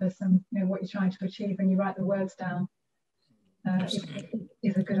of purpose and, you know, what you're trying to achieve, and you write the words down is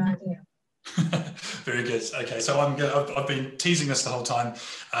a good idea. Very good. Okay, so I've been teasing this the whole time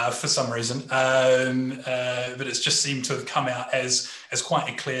for some reason, but it's just seemed to have come out as quite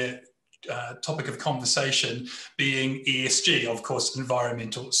a clear topic of conversation, being ESG, of course,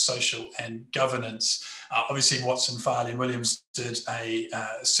 environmental, social, and governance. Obviously, Watson, Farley and Williams did a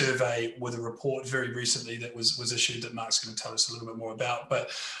survey with a report very recently that was issued that Mark's going to tell us a little bit more about. But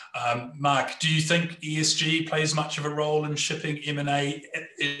Mark, do you think ESG plays much of a role in shipping M&A,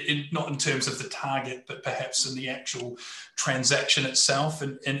 not in terms of the target, but perhaps in the actual transaction itself?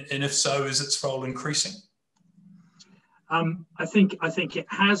 And if so, is its role increasing? I think it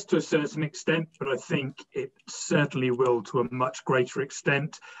has to a certain extent, but I think it certainly will to a much greater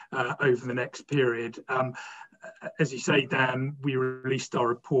extent over the next period. As you say, Dan, we released our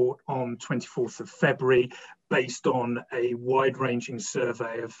report on 24th of February based on a wide-ranging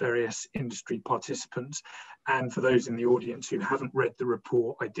survey of various industry participants. And for those in the audience who haven't read the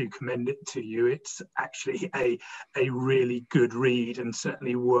report, I do commend it to you. It's actually a really good read, and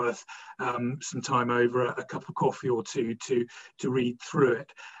certainly worth some time over a cup of coffee or two to read through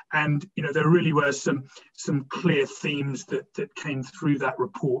it. And you know, there really were some clear themes that came through that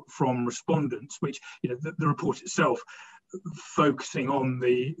report from respondents, which, you know, the report itself focusing on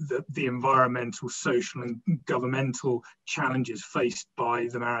the environmental, social and governmental challenges faced by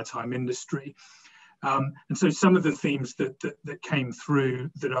the maritime industry. And so some of the themes that came through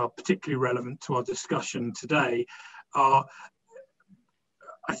that are particularly relevant to our discussion today are,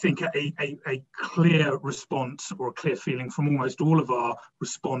 I think, a clear response or a clear feeling from almost all of our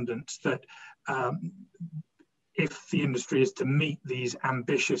respondents that if the industry is to meet these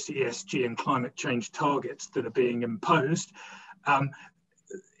ambitious ESG and climate change targets that are being imposed,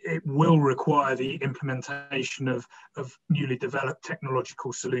 it will require the implementation of newly developed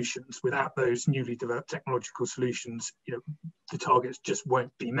technological solutions. Without those newly developed technological solutions, you know, the targets just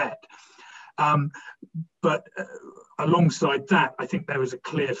won't be met. But alongside that, I think there was a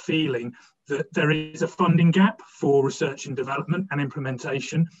clear feeling that there is a funding gap for research and development and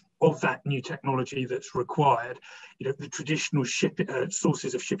implementation of that new technology that's required. You know, the traditional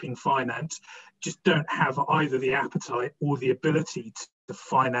sources of shipping finance just don't have either the appetite or the ability to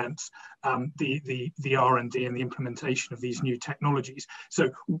finance the R&D and the implementation of these new technologies. So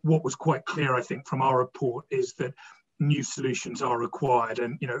what was quite clear, I think, from our report is that new solutions are required.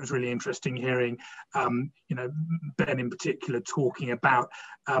 And, you know, it was really interesting hearing, you know, Ben in particular talking about,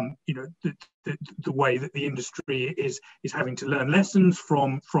 you know, the way that the industry is having to learn lessons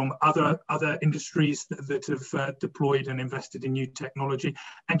from other industries that have deployed and invested in new technology,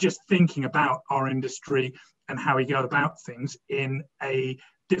 and just thinking about our industry and how we go about things in a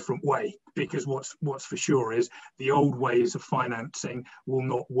different way, because what's for sure is the old ways of financing will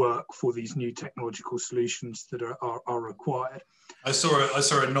not work for these new technological solutions that are required. I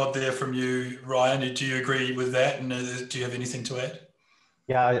saw a nod there from you, Ryan. Do you agree with that? And do you have anything to add?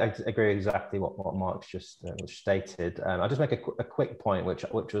 Yeah, I agree exactly what Mark's just stated. I'll just make a quick point,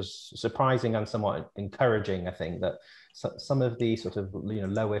 which was surprising and somewhat encouraging. I think that some of the sort of, you know,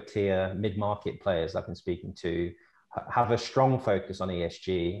 lower tier mid-market players I've been speaking to have a strong focus on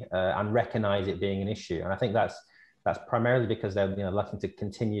ESG and recognize it being an issue. And I think that's That's primarily because they're looking to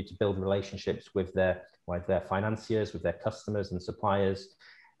continue to build relationships with their financiers, with their customers and suppliers.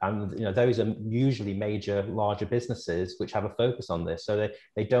 And those are usually major, larger businesses which have a focus on this. So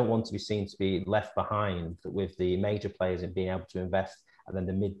they don't want to be seen to be left behind with the major players in being able to invest, and then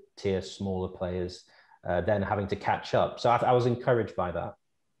the mid-tier, smaller players then having to catch up. So I was encouraged by that.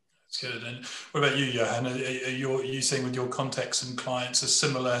 That's good. And what about you, Yohan? Are you seeing with your contacts and clients a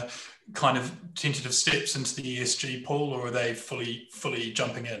similar kind of tentative steps into the ESG pool, or are they fully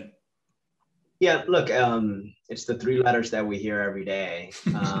jumping in? Yeah, look, it's the three letters that we hear every day,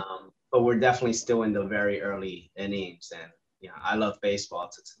 but we're definitely still in the very early innings. And I love baseball,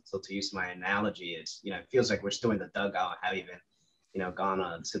 so to use my analogy, it's it feels like we're still in the dugout, haven't even gone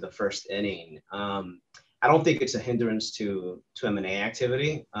on to the first inning. I don't think it's a hindrance to M&A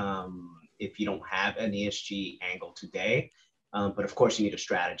activity if you don't have an ESG angle today. But of course, you need a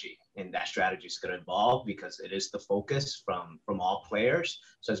strategy, and that strategy is going to evolve because it is the focus from all players.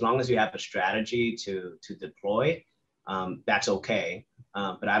 So as long as you have a strategy to deploy, that's okay.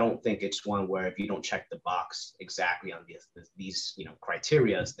 But I don't think it's one where if you don't check the box exactly on these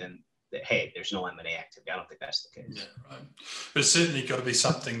criteria, then hey, there's no M&A activity. I don't think that's the case. Yeah, right. But it's certainly got to be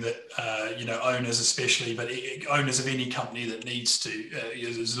something that owners especially, but owners of any company that needs to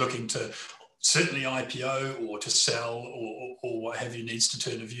is looking to certainly IPO or to sell or what have you, needs to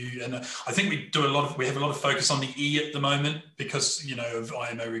turn a view. And I think we have a lot of focus on the E at the moment because of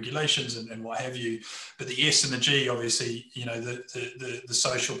IMO regulations and what have you. But the S and the G, obviously, the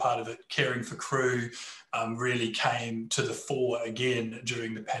social part of it, caring for crew, really came to the fore again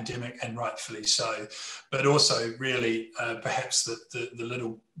during the pandemic, and rightfully so. But also, really, perhaps the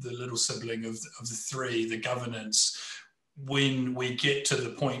little sibling of the three, the governance. When we get to the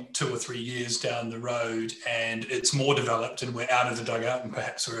point 2 or 3 years down the road and it's more developed and we're out of the dugout and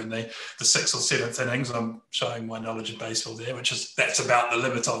perhaps we're in the 6th or 7th innings, I'm showing my knowledge of baseball there, that's about the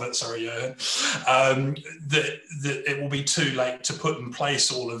limit of it, sorry, Yohan, that it will be too late to put in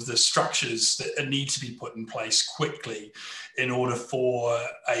place all of the structures that need to be put in place quickly in order for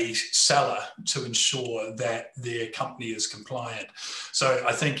a seller to ensure that their company is compliant. So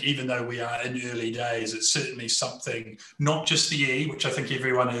I think even though we are in early days, it's certainly something, not just the E, which I think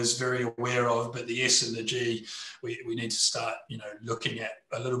everyone is very aware of, but the S and the G, we need to start looking at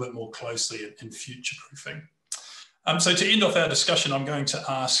a little bit more closely in future-proofing. So to end off our discussion, I'm going to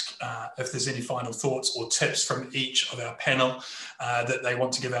ask if there's any final thoughts or tips from each of our panel that they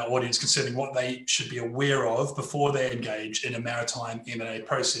want to give our audience concerning what they should be aware of before they engage in a maritime M&A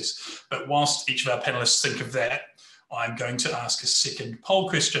process. But whilst each of our panelists think of that, I'm going to ask a second poll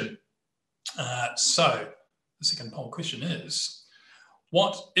question. So the second poll question is,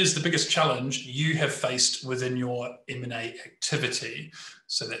 what is the biggest challenge you have faced within your M&A activity?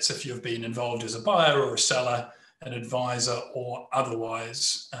 So that's if you've been involved as a buyer or a seller, an advisor or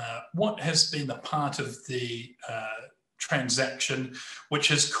otherwise. What has been the part of the transaction which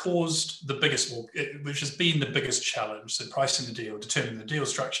has caused the biggest, which has been the biggest challenge? So pricing the deal, determining the deal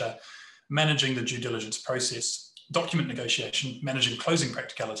structure, managing the due diligence process, document negotiation, managing closing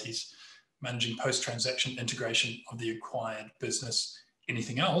practicalities, managing post-transaction integration of the acquired business.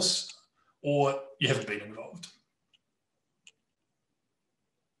 Anything else, or you haven't been involved?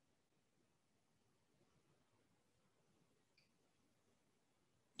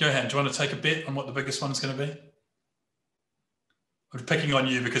 Yohan, do you want to take a bet on what the biggest one is going to be? I'm picking on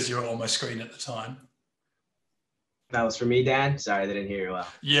you because you were on my screen at the time. That was for me, Dan. Sorry, I didn't hear you well.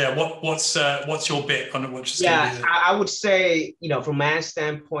 Yeah, what's your bet on which is going to be the... I would say, from my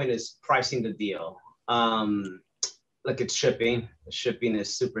standpoint, is pricing the deal. Look at shipping. Shipping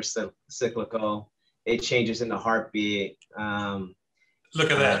is super cyclical. It changes in a heartbeat. Look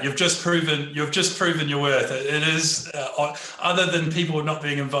at that! You've just proven your worth. It is other than people not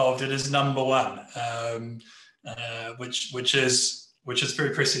being involved, it is number one, which is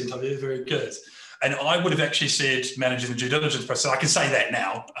very prescient of you. Very good. And I would have actually said managing the due diligence process. I can say that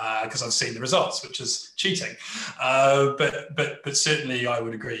now because I've seen the results, which is cheating. But certainly I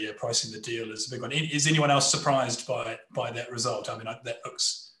would agree. Yeah, pricing the deal is a big one. Is anyone else surprised by that result? I mean, that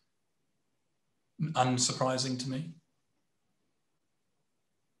looks unsurprising to me.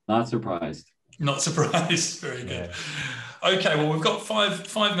 Not surprised. Not surprised. Very good. Yeah. Okay, well, we've got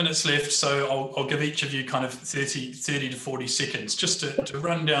five minutes left, so I'll give each of you kind of 30 to 40 seconds just to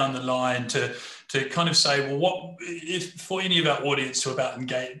run down the line to kind of say, well, what if for any of our audience who are about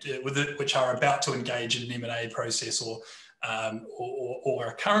engage with it, which are about to engage in an M&A process or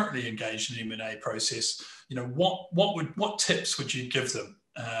are currently engaged in an M&A process, what tips would you give them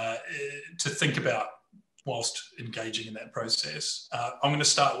to think about whilst engaging in that process? I'm going to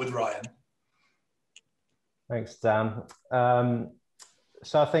start with Ryan. Thanks, Dan.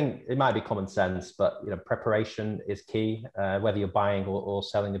 So I think it might be common sense, but preparation is key, whether you're buying or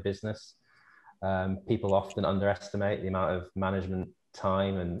selling a business. People often underestimate the amount of management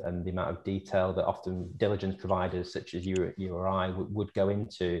time and the amount of detail that often diligence providers such as you or I would go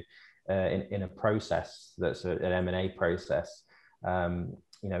into in a process that's an M&A process.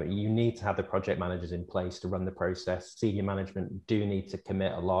 You need to have the project managers in place to run the process. Senior management do need to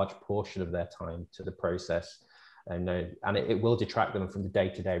commit a large portion of their time to the process. And it will detract them from the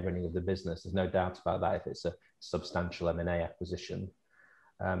day-to-day running of the business. There's no doubt about that if it's a substantial M&A acquisition.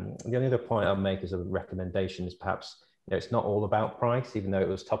 The only other point I'll make as a recommendation is perhaps it's not all about price, even though it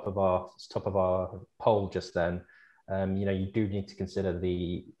was top of our poll just then. You do need to consider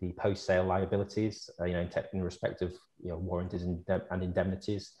the post-sale liabilities, in respect of warranties and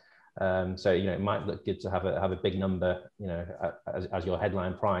indemnities. So it might look good to have a big number, as your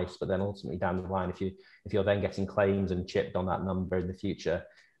headline price, but then ultimately down the line, if you're then getting claims and chipped on that number in the future,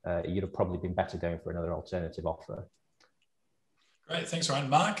 you'd have probably been better going for another alternative offer. Great, thanks, Ryan.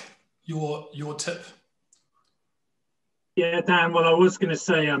 Mark, your tip. Yeah, Dan, well, I was going to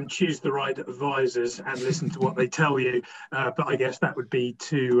say choose the right advisors and listen to what they tell you, but I guess that would be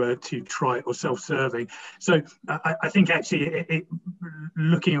too trite or self-serving. So I think actually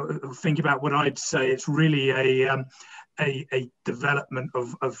thinking about what I'd say, it's really a development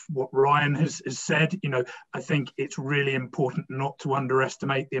of what Ryan has said. I think it's really important not to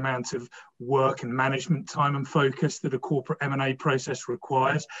underestimate the amount of work and management time and focus that a corporate M&A process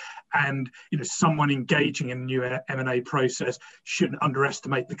requires. And someone engaging in a new M&A process shouldn't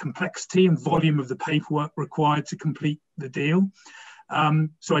underestimate the complexity and volume of the paperwork required to complete the deal.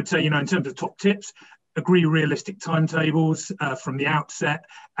 So I'd say, in terms of top tips, agree realistic timetables from the outset,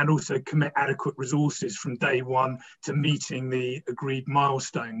 and also commit adequate resources from day one to meeting the agreed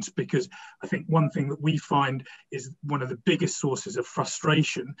milestones. Because I think one thing that we find is one of the biggest sources of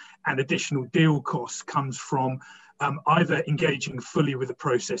frustration and additional deal costs comes from either engaging fully with the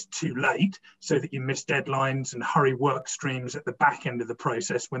process too late, so that you miss deadlines and hurry work streams at the back end of the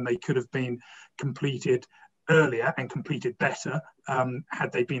process when they could have been completed earlier and completed better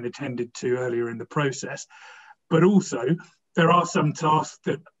had they been attended to earlier in the process. But also, there are some tasks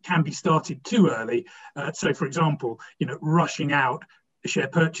that can be started too early. So, for example, rushing out a share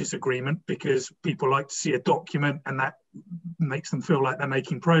purchase agreement because people like to see a document and that makes them feel like they're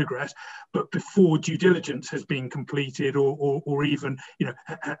making progress, but before due diligence has been completed or even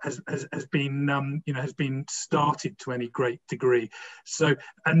has been started to any great degree. So,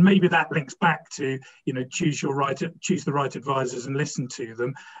 and maybe that links back to choose the right advisors and listen to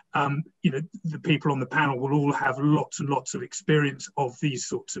them. The people on the panel will all have lots and lots of experience of these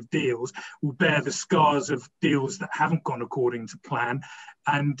sorts of deals, will bear the scars of deals that haven't gone according to plan,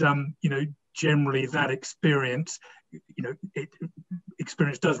 and generally that experience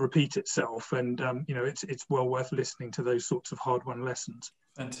does repeat itself, and it's well worth listening to those sorts of hard-won lessons.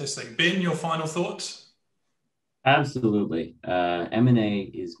 Fantastic. Ben, your final thoughts? Absolutely. M&A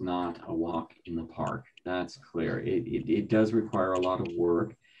is not a walk in the park. That's clear. It does require a lot of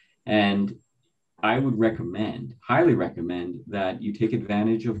work, and I would highly recommend that you take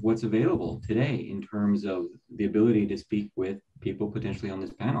advantage of what's available today in terms of the ability to speak with people potentially on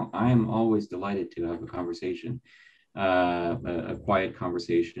this panel. I am always delighted to have a conversation, a quiet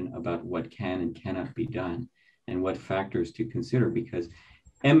conversation about what can and cannot be done and what factors to consider, because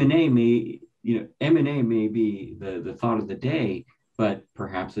M&A may be the thought of the day, but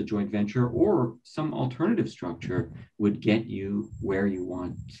perhaps a joint venture or some alternative structure would get you where you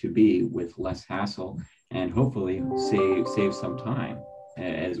want to be with less hassle, and hopefully save some time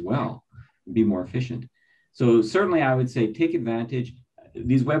as well, be more efficient. So certainly I would say take advantage.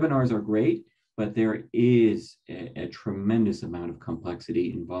 These webinars are great, but there is a tremendous amount of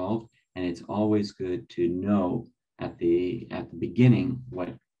complexity involved, and it's always good to know at the beginning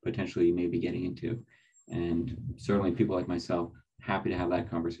what potentially you may be getting into. And certainly people like myself, happy to have that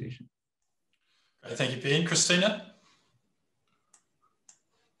conversation. Great, thank you, Ben. Christina?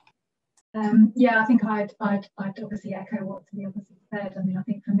 Yeah, I think I'd obviously echo what the others have said. I mean, I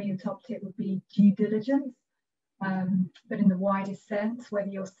think for me the top tip would be due diligence, but in the widest sense, whether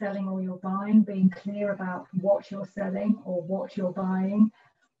you're selling or you're buying, being clear about what you're selling or what you're buying,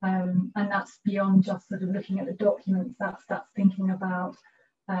 and that's beyond just sort of looking at the documents. That's thinking about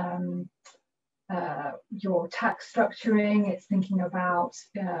your tax structuring. It's thinking about,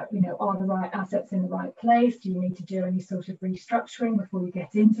 are the right assets in the right place? Do you need to do any sort of restructuring before you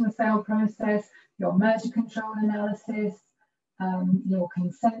get into a sale process? Your merger control analysis, your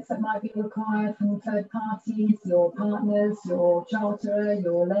consents that might be required from third parties, your partners, your charterer,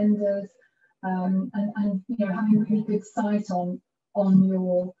 your lenders. and you know, having really good sight on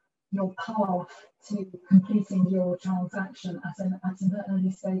your path to completing your transaction at an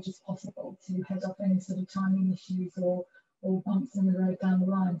early stage as possible, to head off any sort of timing issues or bumps in the road down the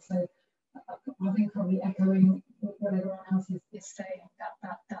line. So I think probably echoing what everyone else is saying,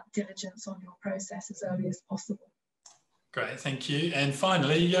 that diligence on your process as early as possible. Great, thank you. And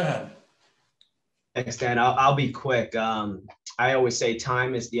finally, Yohan. Thanks, Dan. I'll be quick. I always say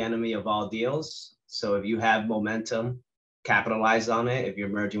time is the enemy of all deals. So if you have momentum, capitalize on it. If you're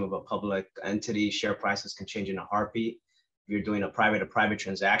merging with a public entity, share prices can change in a heartbeat. If you're doing a private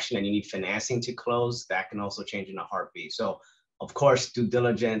transaction and you need financing to close, that can also change in a heartbeat. So of course, due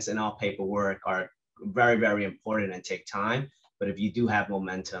diligence and all paperwork are very, very important and take time. But if you do have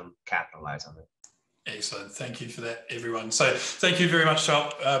momentum, capitalize on it. Excellent. Thank you for that, everyone. So thank you very much to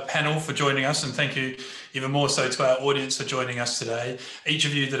our panel for joining us, and thank you even more so to our audience for joining us today. Each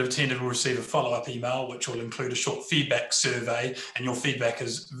of you that have attended will receive a follow-up email, which will include a short feedback survey, and your feedback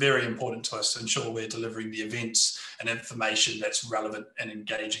is very important to us to ensure we're delivering the events and information that's relevant and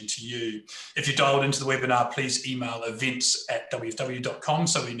engaging to you. If you dialed into the webinar, please email events@wfw.com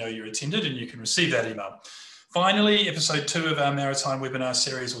so we know you're attended and you can receive that email. Finally, episode 2 of our Maritime webinar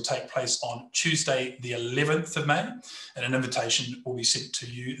series will take place on Tuesday, the 11th of May, and an invitation will be sent to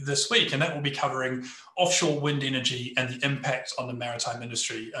you this week. And that will be covering offshore wind energy and the impact on the maritime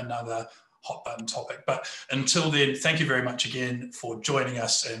industry, another hot button topic. But until then, thank you very much again for joining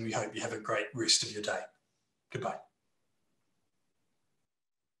us, and we hope you have a great rest of your day. Goodbye.